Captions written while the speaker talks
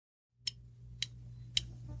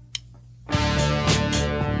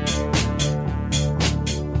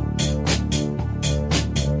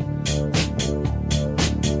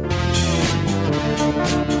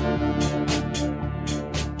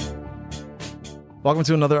Welcome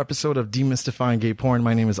to another episode of Demystifying Gay Porn.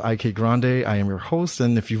 My name is IK Grande. I am your host,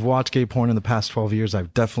 and if you've watched gay porn in the past 12 years,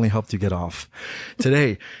 I've definitely helped you get off.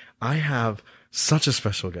 Today, I have such a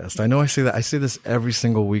special guest. I know I say this every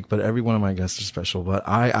single week, but every one of my guests are special. But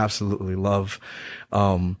I absolutely love,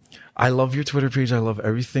 I love your Twitter page. I love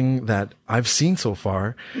everything that I've seen so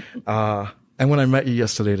far. And when I met you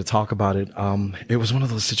yesterday to talk about it, it was one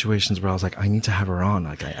of those situations where I was like, I need to have her on.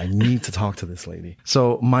 Like, I need to talk to this lady.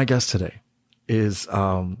 So my guest today is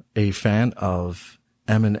a fan of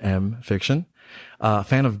M&M fiction,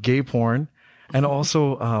 fan of gay porn, and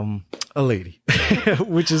also a lady,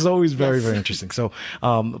 which is always very, very interesting. So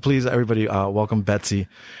please, everybody, welcome Betsy.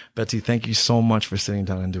 Betsy, thank you so much for sitting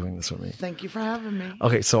down and doing this with me. Thank you for having me.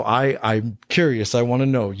 Okay, so I'm curious. I want to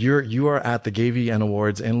know, you are at the Gayvn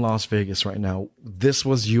Awards in Las Vegas right now. This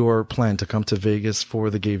was your plan to come to Vegas for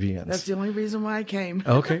the Gayvns. That's the only reason why I came.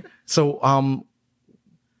 Okay, so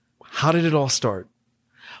how did it all start?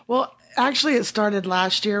 Well, actually, it started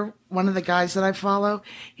last year. One of the guys that I follow,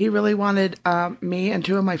 he really wanted me and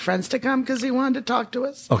two of my friends to come because he wanted to talk to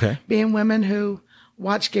us. Okay. Being women who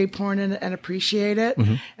watch gay porn and appreciate it.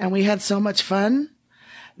 Mm-hmm. And we had so much fun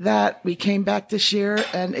that we came back this year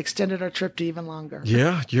and extended our trip to even longer.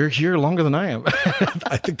 Yeah, you're here longer than I am.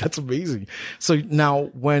 I think that's amazing. So now,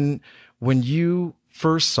 when you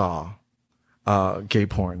first saw gay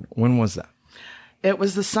porn, when was that? It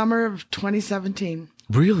was the summer of 2017.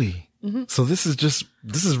 Really? Mm-hmm. So this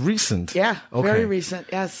is recent. Yeah, okay. Very recent.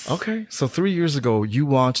 Yes. Okay. So 3 years ago, you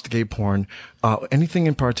watched gay porn. Anything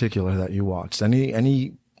in particular that you watched?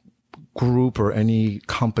 Any group or any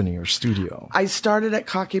company or studio? I started at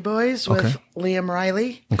Cocky Boys with Liam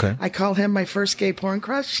Riley. Okay. I call him my first gay porn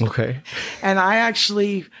crush. Okay. And I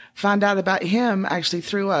actually found out about him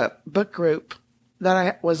through a book group that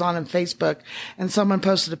I was on Facebook, and someone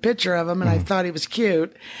posted a picture of him, and I thought he was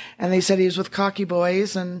cute, and they said he was with Cocky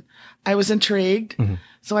Boys, and I was intrigued. Mm-hmm.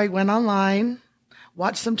 So I went online,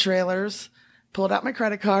 watched some trailers, pulled out my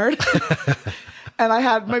credit card, and I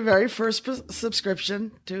had my very first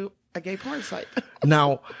subscription to a gay porn site.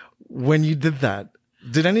 Now, when you did that,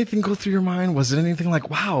 did anything go through your mind? Was it anything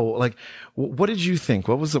like, wow, like, what did you think?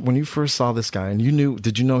 What was it when you first saw this guy and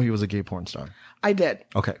did you know he was a gay porn star? I did.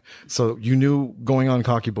 Okay. So you knew going on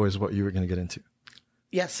Cocky Boys what you were going to get into?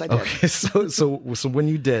 Yes, I did. Okay. So when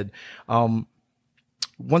you did, one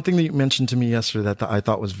thing that you mentioned to me yesterday that I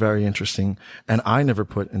thought was very interesting and I never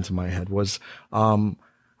put into my head was,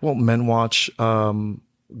 men watch,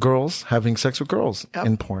 girls having sex with girls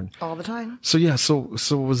in porn all the time. So yeah. So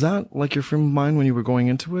was that like your frame of mind when you were going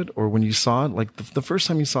into it or when you saw it? Like the first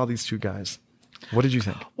time you saw these two guys, what did you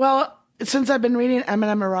think? Well, since I've been reading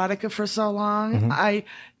M&M erotica for so long, I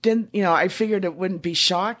didn't, I figured it wouldn't be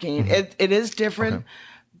shocking. It is different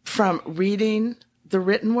from reading the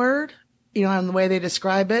written word, and the way they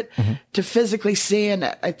describe it to physically seeing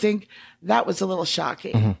it. I think that was a little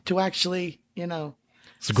shocking to actually,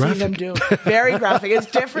 it's graphic. See them do. Very graphic. It's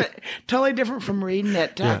different, totally different from reading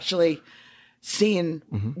it to actually seeing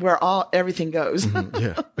where everything goes.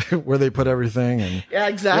 Yeah. Where they put everything. And yeah,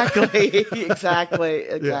 exactly. Exactly.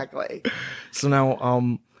 Yeah. So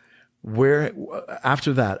now,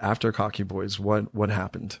 after Cocky Boys, what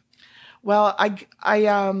happened? Well,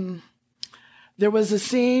 there was a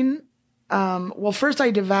scene. First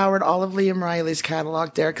I devoured all of Liam Riley's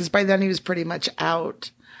catalog there, because by then he was pretty much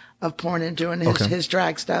out of porn and doing his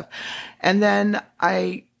drag stuff. And then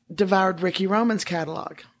I devoured Ricky Roman's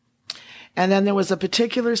catalog. And then there was a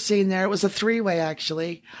particular scene there. It was a three-way,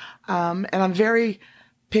 actually. And I'm very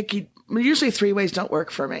picky. Usually three-ways don't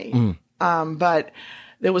work for me. But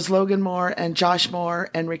there was Logan Moore and Josh Moore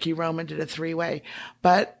and Ricky Roman did a three-way.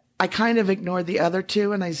 But I kind of ignored the other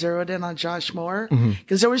two, and I zeroed in on Josh Moore.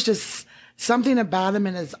 Because there was just something about him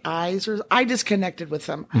in his eyes. I just connected with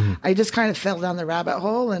him. I just kind of fell down the rabbit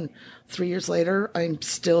hole, and 3 years later, I'm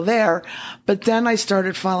still there. But then I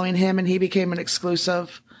started following him, and he became an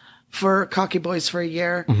exclusive for Cocky Boys for a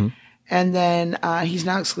year. And then he's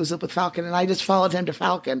now exclusive with Falcon, and I just followed him to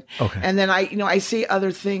Falcon. Okay. And then I see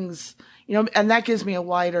other things, and that gives me a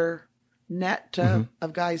wider net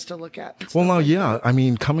of guys to look at. Well, now, yeah. I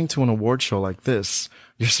mean, coming to an award show like this,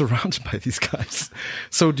 you're surrounded by these guys.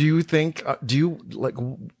 So do you think,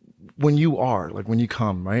 when you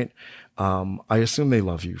come, right? I assume they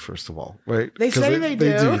love you, first of all, right? They say they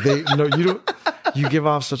do. You give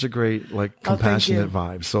off such a great, compassionate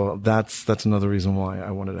vibe. So that's another reason why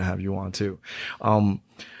I wanted to have you on too.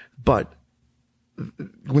 But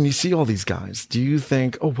when you see all these guys, do you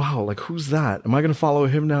think, oh wow, who's that? Am I going to follow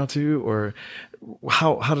him now too? Or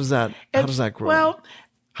how does that grow? Well,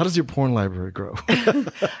 How does your porn library grow?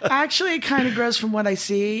 Actually, it kind of grows from what I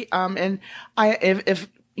see. And if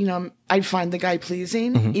you know, I find the guy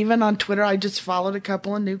pleasing. Even on Twitter, I just followed a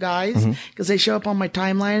couple of new guys because they show up on my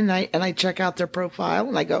timeline, and I check out their profile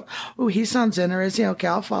and I go, "Oh, he sounds interesting. Okay,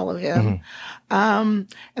 I'll follow him." And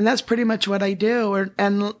that's pretty much what I do.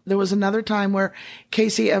 And there was another time where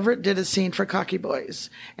Casey Everett did a scene for Cocky Boys,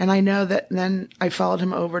 and I know that. And then I followed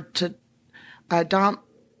him over to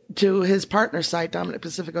to his partner site,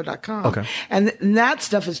 DominicPacifico.com. Okay. And that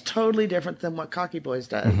stuff is totally different than what Cocky Boys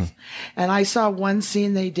does. And I saw one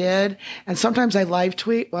scene they did, and sometimes I live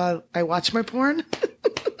tweet while I watch my porn.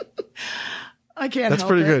 I can't That's help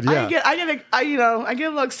pretty it. good, yeah. I get a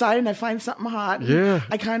little excited and I find something hot. Yeah.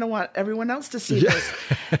 I kind of want everyone else to see this.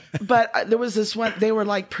 But there was this one, they were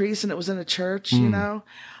like priests and it was in a church, you know.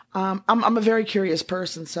 I'm a very curious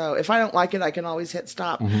person, so if I don't like it, I can always hit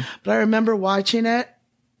stop. But I remember watching it,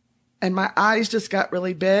 and my eyes just got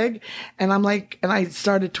really big, and I'm like, and I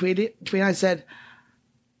started tweeting. I said,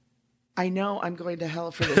 "I know I'm going to hell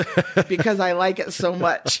for this because I like it so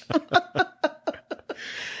much."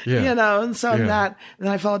 You know, and so then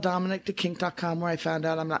I followed Dominic to kink.com, where I found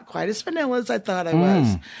out I'm not quite as vanilla as I thought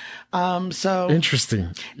I was. So interesting.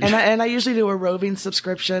 And I usually do a roving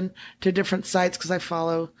subscription to different sites because I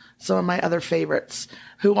follow some of my other favorites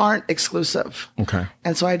who aren't exclusive. Okay.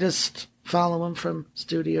 And so I just follow them from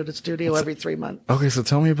studio to studio every 3 months. Okay, so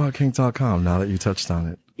tell me about kink.com now that you touched on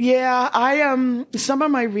it. Yeah, I some of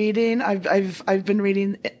my reading I've been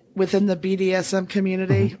reading within the BDSM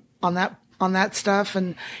community on that stuff,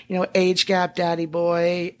 and you know, age gap, daddy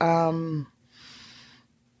boy,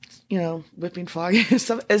 you know, whipping frog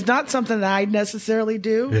is not something that I necessarily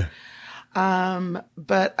do. Yeah.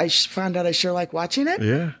 But I found out I sure like watching it.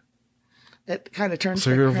 Yeah. It kind of turns. So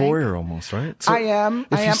you're a voyeur almost, right? So I am.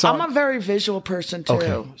 I'm a very visual person too.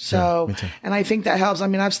 Okay. So, me too. And I think that helps. I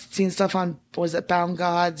mean, I've seen stuff on, was it Bound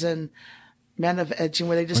Gods and Men of Edging,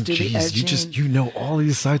 where they just do the edging. You know all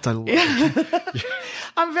these sites. I love.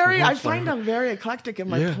 I find I'm very eclectic in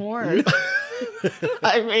my porn.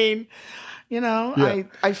 I mean, you know,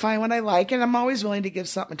 I find what I like, and I'm always willing to give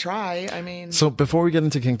something a try. I mean, so before we get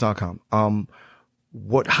into kink.com,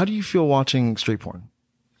 how do you feel watching straight porn?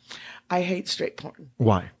 I hate straight porn.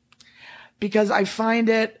 Why? Because I find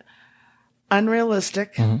it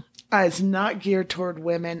unrealistic. It's not geared toward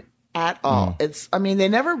women at all. I mean, they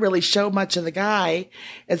never really show much of the guy.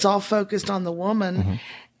 It's all focused on the woman.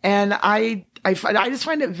 And I just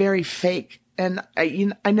find it very fake. And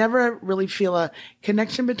I never really feel a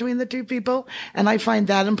connection between the two people. And I find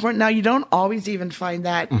that important. Now, you don't always even find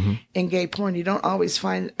that in gay porn. You don't always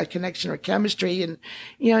find a connection or chemistry. And,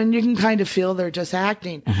 you know, and you can kind of feel they're just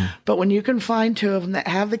acting. But when you can find two of them that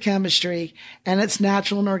have the chemistry and it's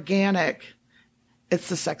natural and organic, it's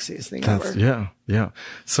the sexiest thing ever. Yeah.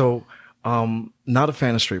 So, not a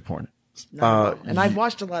fan of straight porn. No. And I've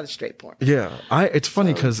watched a lot of straight porn. Yeah. It's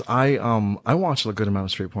funny because I watch a good amount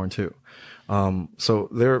of straight porn too. So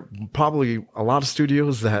there are probably a lot of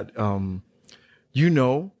studios that, you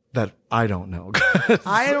know, that I don't know.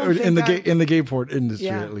 I don't think in the gay porn industry,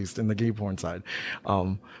 at least in the gay porn side.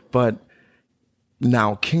 But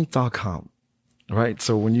now kink.com, right?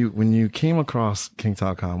 So when you came across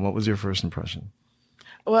kink.com, what was your first impression?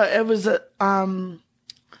 Well, it was,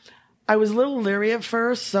 I was a little leery at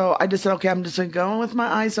first. So I just said, okay, I'm just going to go in with my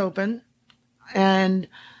eyes open. And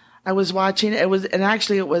I was watching it. It was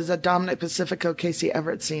a Dominic Pacifico, Casey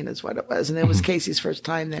Everett scene is what it was. And it was Casey's first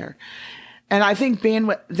time there. And I think being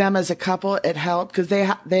with them as a couple, it helped because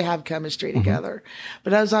they have chemistry together.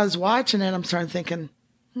 But as I was watching it, I'm starting thinking,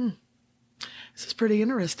 this is pretty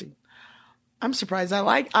interesting. I'm surprised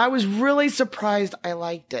I was really surprised I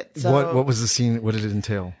liked it. So, what was the scene? What did it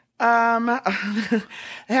entail? I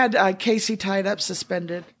had Casey tied up,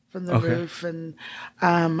 suspended from the roof, and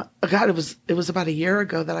God, it was about a year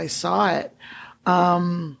ago that I saw it,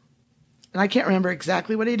 and I can't remember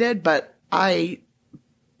exactly what he did, but I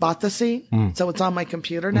bought the scene, so it's on my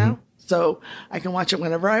computer now, so I can watch it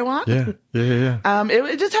whenever I want. Yeah.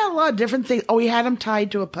 It just had a lot of different things. Oh, he had him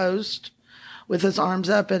tied to a post with his arms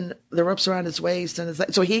up and the ropes around his waist,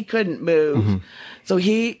 and so he couldn't move. So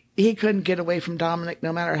he couldn't get away from Dominic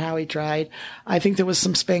no matter how he tried. I think there was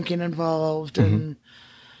some spanking involved and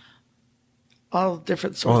all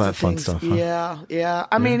different sorts of things. Fun stuff. Huh? Yeah.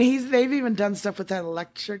 I mean, they've even done stuff with that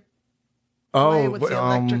electric. With the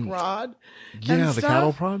electric rod. Yeah, the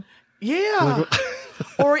cattle prod. Yeah. Like,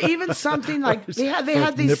 or even something like they had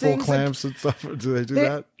these nipple things clamps and stuff. Do they do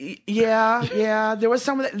that? Yeah. There was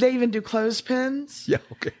some that they even do clothespins. Yeah,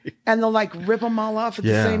 okay. And they'll like rip them all off at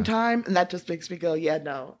the same time, and that just makes me go, yeah,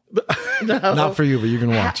 no. Not for you, but you can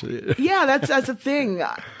watch it. Yeah, that's a thing.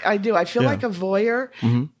 I do. I feel like a voyeur,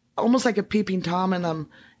 almost like a peeping Tom, and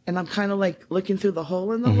I'm kind of like looking through the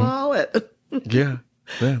hole in the wall at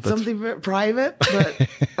something private, but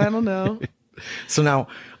I don't know. So now,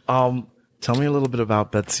 tell me a little bit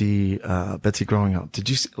about Betsy growing up. Did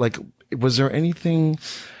you like, was there anything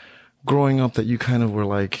growing up that you kind of were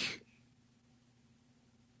like,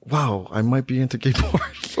 wow, I might be into gay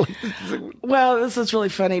porn? Well, this is really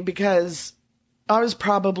funny because I was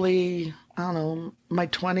probably, I don't know, my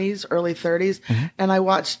 20s, early 30s, and I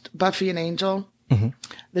watched Buffy and Angel,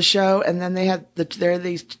 the show, and then they had the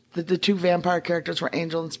two vampire characters were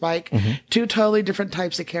Angel and Spike, two totally different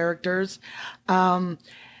types of characters.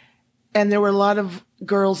 And there were a lot of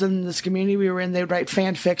girls in this community we were in. They would write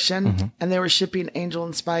fan fiction, and they were shipping Angel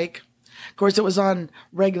and Spike. Of course, it was on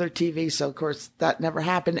regular TV, so of course that never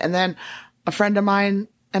happened. And then a friend of mine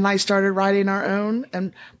and I started writing our own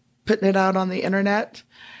and putting it out on the internet.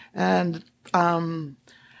 And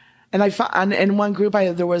I found in one group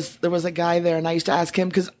there was a guy there, and I used to ask him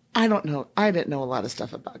because I didn't know a lot of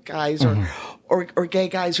stuff about guys or gay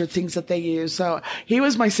guys or things that they use. So he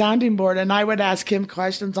was my sounding board, and I would ask him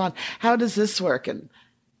questions on how does this work and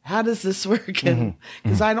how does this work? And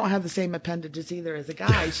because I don't have the same appendages either as a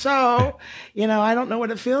guy. So, I don't know what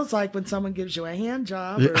it feels like when someone gives you a hand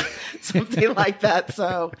job or something like that.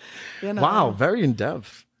 So, Wow, very in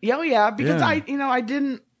depth. Oh yeah, because I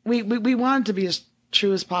didn't, we wanted to be as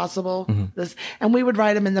true as possible. And we would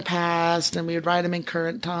write them in the past, and we would write them in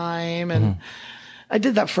current time. And I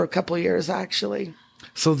did that for a couple of years, actually.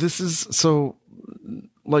 So this is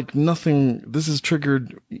nothing, this is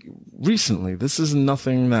triggered recently. This is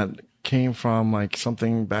nothing that came from like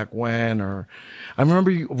something back when, or I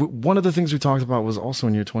remember one of the things we talked about was also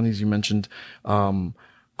in your 20s, you mentioned,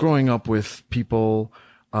 growing up with people,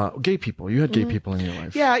 gay people. You had gay people in your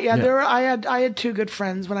life. Yeah. I had two good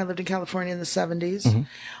friends when I lived in California in the 70s.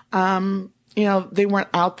 They weren't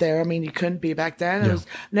out there. I mean, you couldn't be back then. I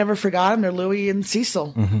never forgot them. They're Louie and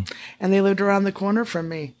Cecil. And they lived around the corner from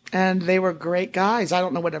me. And they were great guys. I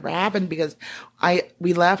don't know whatever happened because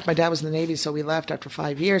we left. My dad was in the Navy, so we left after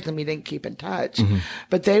 5 years and we didn't keep in touch.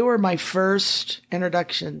 But they were my first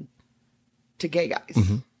introduction to gay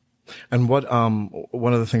guys. And what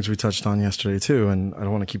one of the things we touched on yesterday too, and I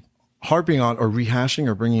don't want to keep harping on or rehashing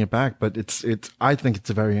or bringing it back, but it's I think it's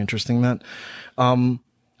very interesting that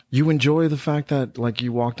you enjoy the fact that like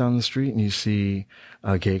you walk down the street and you see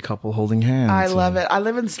a gay couple holding hands. I love it.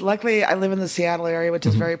 Luckily I live in the Seattle area, which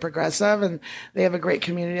is very progressive, and they have a great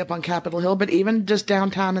community up on Capitol Hill. But even just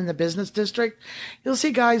downtown in the business district, you'll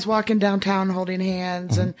see guys walking downtown holding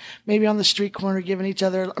hands and maybe on the street corner giving each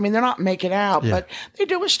other, I mean, they're not making out, but they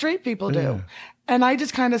do what straight people do. And I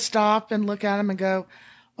just kind of stop and look at them and go,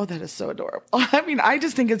 oh, that is so adorable. I mean, I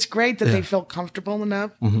just think it's great that they feel comfortable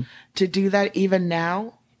enough to do that even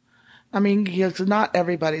now. I mean, not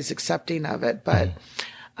everybody's accepting of it, but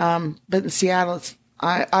in Seattle,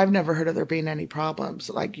 I've never heard of there being any problems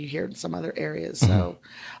like you hear in some other areas. So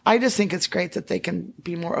I just think it's great that they can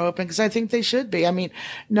be more open, because I think they should be. I mean,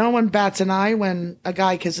 no one bats an eye when a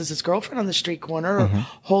guy kisses his girlfriend on the street corner or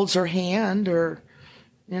holds her hand or,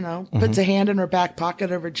 puts a hand in her back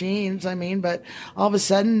pocket of her jeans. I mean, but all of a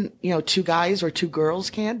sudden, two guys or two girls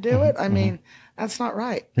can't do it. I mean, that's not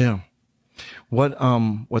right. Yeah.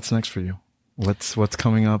 What's next for you? What's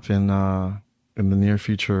coming up in the near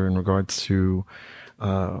future in regards to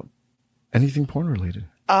anything porn related?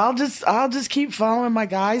 I'll just keep following my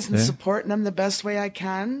guys and supporting them the best way I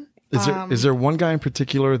can. Is there one guy in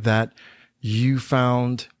particular that you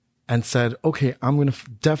found and said, okay, I'm going to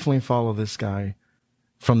definitely follow this guy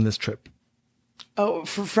from this trip? Oh,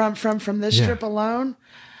 from this trip alone?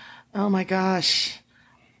 Oh my gosh.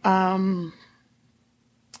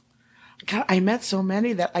 God, I met so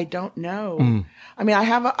many that I don't know. I mean,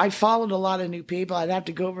 I followed a lot of new people. I'd have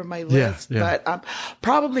to go over my list, but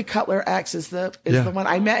probably Cutler X is the one.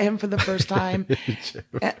 I met him for the first time.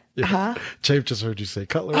 Chape just heard you say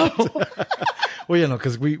Cutler X. Well,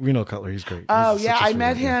 because we know Cutler. He's great. I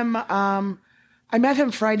met him. I met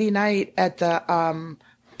him Friday night at the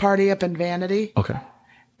party up in Vanity. Okay.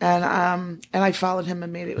 And I followed him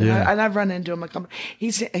immediately. Yeah. And I've run into him a couple.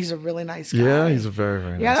 He's a really nice guy. Yeah, he's a very,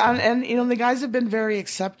 very nice guy. And you know, the guys have been very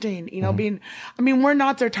accepting, you know, we're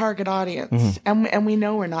not their target audience. And we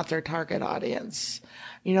know we're not their target audience.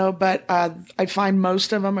 You know, but I find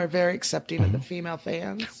most of them are very accepting of the female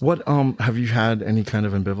fans. What have you had any kind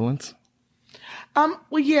of ambivalence?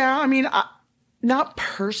 Well, yeah, I mean, not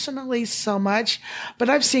personally so much, but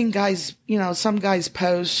I've seen guys, you know, some guys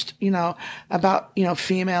post, you know, about, you know,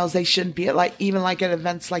 females. They shouldn't be at even at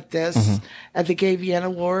events like this at the Gayvn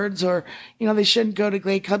Awards, or, you know, they shouldn't go to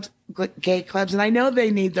gay clubs. And I know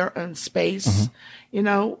they need their own space, you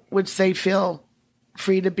know, which they feel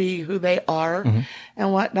free to be who they are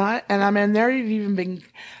and whatnot. And I mean, there have even been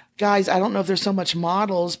guys, I don't know if there's so much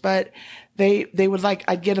models, but they would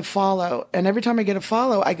I'd get a follow. And every time I get a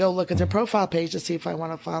follow, I go look at their profile page to see if I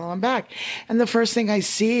want to follow them back. And the first thing I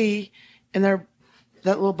see in that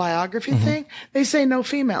little biography thing, they say no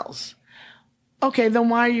females. Okay, then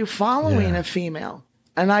why are you following a female?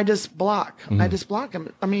 And I just block. I just block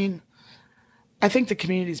them. I mean, I think the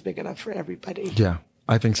community's big enough for everybody. Yeah,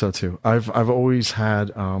 I think so too. I've always had,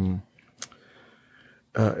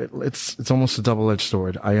 it's almost a double-edged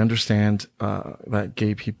sword. I understand, that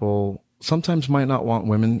gay people sometimes might not want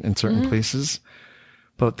women in certain places,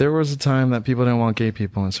 but there was a time that people didn't want gay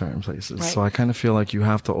people in certain places. Right. So I kind of feel like you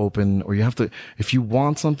have to open, or you have to, if you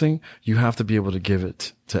want something, you have to be able to give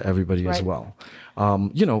it to everybody as well.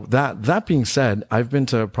 You know, that being said, I've been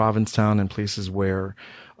to Provincetown and places where,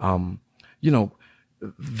 you know,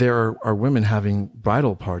 there are women having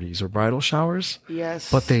bridal parties or bridal showers.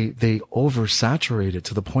 Yes. But they oversaturate it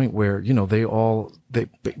to the point where, you know, they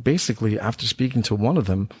basically, after speaking to one of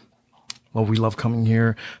them, well, we love coming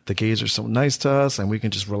here. The gays are so nice to us and we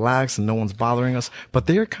can just relax and no one's bothering us. But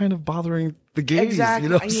they're kind of bothering the gays. Exactly.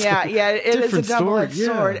 You know? Yeah. It is a double-edged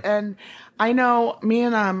sword. And I know me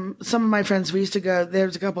and some of my friends, we used to go,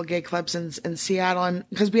 there's a couple of gay clubs in Seattle, and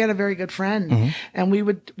because we had a very good friend and we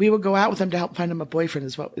would go out with him to help find him a boyfriend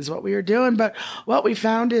is what we were doing. But what we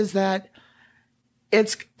found is that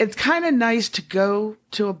it's kind of nice to go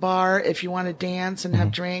to a bar if you want to dance and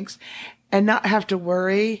have drinks and not have to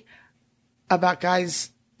worry about guys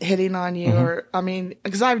hitting on you or, I mean,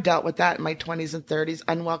 because I've dealt with that in my 20s and 30s,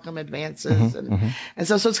 unwelcome advances. And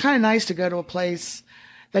so it's kind of nice to go to a place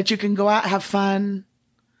that you can go out, have fun,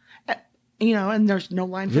 you know, and there's no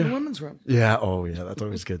line for the women's room. Yeah. Oh, yeah. That's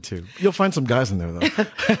always good too. You'll find some guys in there though.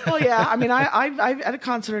 Well, yeah. I mean, I've at a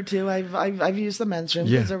concert or two, I've used the men's room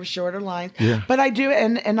because there were shorter lines. Yeah. But I do,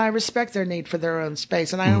 and I respect their need for their own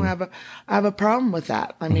space, and I don't have a problem with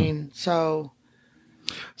that. I mean, so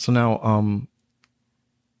now,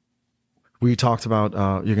 we talked about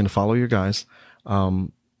you're going to follow your guys.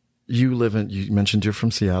 You mentioned you're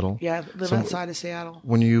from Seattle. Yeah, live outside of Seattle.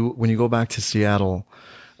 When you go back to Seattle,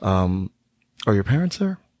 are your parents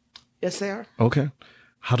there? Yes, they are. Okay.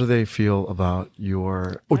 How do they feel about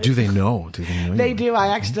your, or do they know? They do. I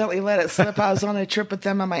accidentally let it slip. I was on a trip with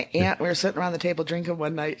them and my aunt. We were sitting around the table drinking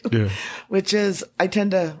one night, which is, I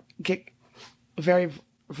tend to get very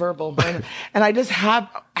verbal. And I just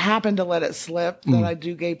happened to let it slip that I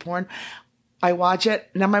do gay porn. I watch it.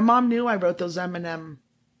 Now, my mom knew I wrote those M&M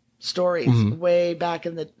stories way back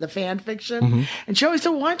in the fan fiction. And she always said,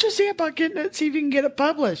 why don't you see about getting it, see if you can get it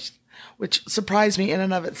published, which surprised me in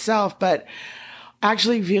and of itself. But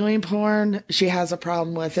actually viewing porn, she has a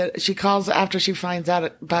problem with it. She calls after she finds out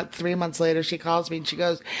about 3 months later, she calls me and she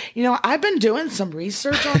goes, you know, I've been doing some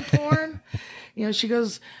research on porn. You know, she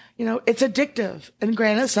goes, you know, it's addictive. And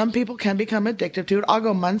granted, some people can become addicted to it. I'll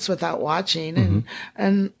go months without watching.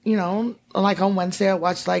 And, you know, like on Wednesday, I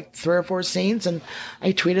watched like 3 or 4 scenes and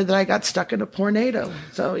I tweeted that I got stuck in a pornado.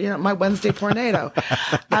 So, you know, my Wednesday pornado.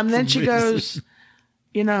 Then she goes,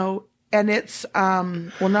 you know, and it's,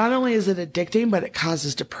 well, not only is it addicting, but it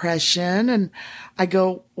causes depression. And I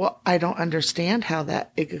go, well, I don't understand how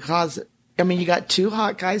it could cause it. I mean, you got 2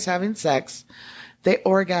 hot guys having sex. They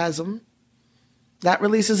orgasm. That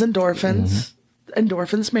releases endorphins.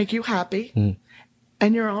 Endorphins make you happy.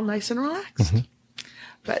 And you're all nice and relaxed.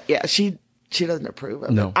 But yeah, she doesn't approve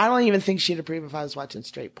of it. I don't even think she'd approve if I was watching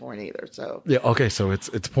straight porn either. So yeah, okay, so it's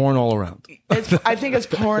porn all around. I think it's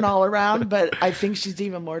porn all around, but I think she's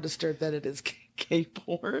even more disturbed that it is gay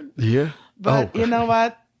porn. Yeah. But you know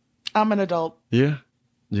what? I'm an adult. Yeah.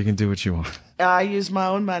 You can do what you want. I use my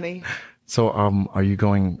own money. So are you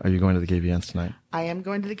going to the Gayvns tonight? I am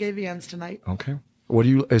going to the Gayvns tonight. Okay.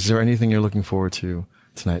 Is there anything you're looking forward to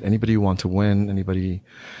tonight? Anybody you want to win? Anybody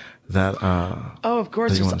that of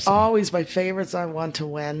course, it's always my favorites I want to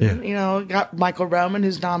win. Yeah. You know, got Michael Roman,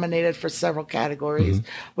 who's nominated for several categories.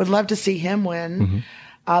 Would love to see him win.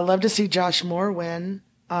 I'd love to see Josh Moore win.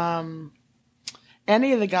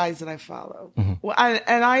 any of the guys that I follow. Well,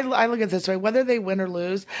 I look at it this way, whether they win or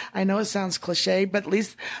lose, I know it sounds cliche, but at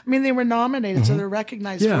least, I mean, they were nominated, so they're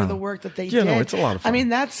recognized for the work that they did. No, it's a lot of fun. I mean,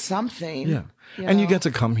 that's something. Yeah. You get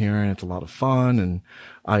to come here and it's a lot of fun, and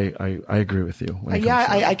I agree with you.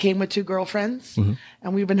 I came with 2 girlfriends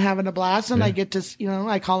and we've been having a blast, and I get to,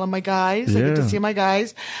 I call them my guys. I get to see my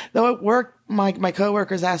guys. Though at work, my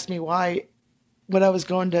coworkers asked me what I was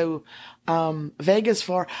going to Vegas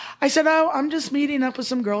for. I said, oh, I'm just meeting up with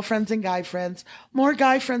some girlfriends and guy friends. More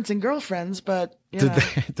guy friends and girlfriends, but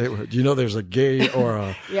they were, there's a gay or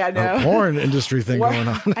a porn industry thing going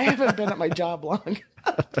on. I haven't been at my job long.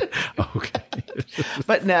 Okay.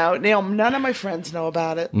 But no, none of my friends know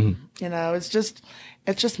about it. It's just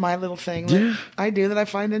my little thing that I do that I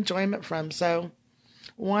find enjoyment from. So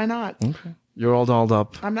why not? Okay. You're all dolled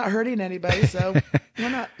up. I'm not hurting anybody, so why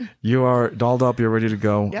not? You are dolled up. You're ready to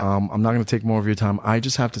go. Yep. I'm not going to take more of your time. I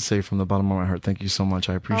just have to say from the bottom of my heart, thank you so much.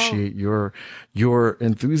 I appreciate your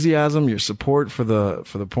enthusiasm, your support for the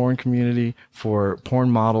porn community, for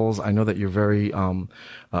porn models. I know that you're very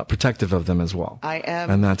protective of them as well. I am.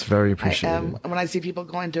 And that's very appreciated. I am. When I see people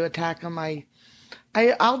going to attack them,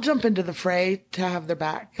 I'll jump into the fray to have their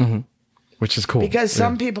back. Which is cool. Because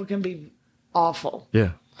some people can be awful. Yeah.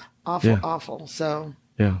 Awful. So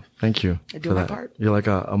thank you. I do my part. You're like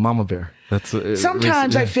a mama bear.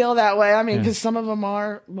 Sometimes I feel that way. I mean, because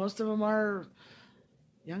most of them are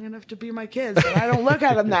young enough to be my kids, but I don't look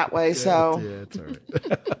at them that way. So it's all right.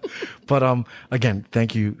 But again,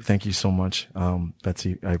 thank you so much,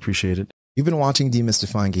 Betsy. I appreciate it. You've been watching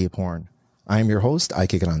Demystifying Gay Porn. I am your host,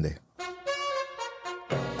 Ike Grande.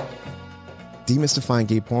 Demystifying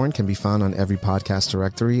Gay Porn can be found on every podcast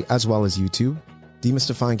directory as well as YouTube.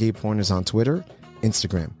 Demystifying Gay Porn is on Twitter,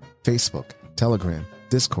 Instagram, Facebook, Telegram,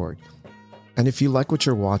 Discord. And if you like what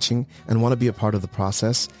you're watching and want to be a part of the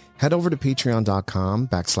process, head over to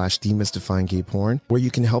patreon.com/demystifying gay porn, where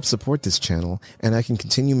you can help support this channel and I can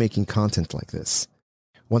continue making content like this.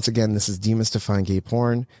 Once again, this is Demystifying Gay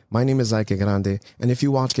Porn. My name is Ike Grande, and if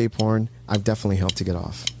you watch gay porn, I've definitely helped to get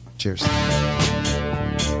off. Cheers.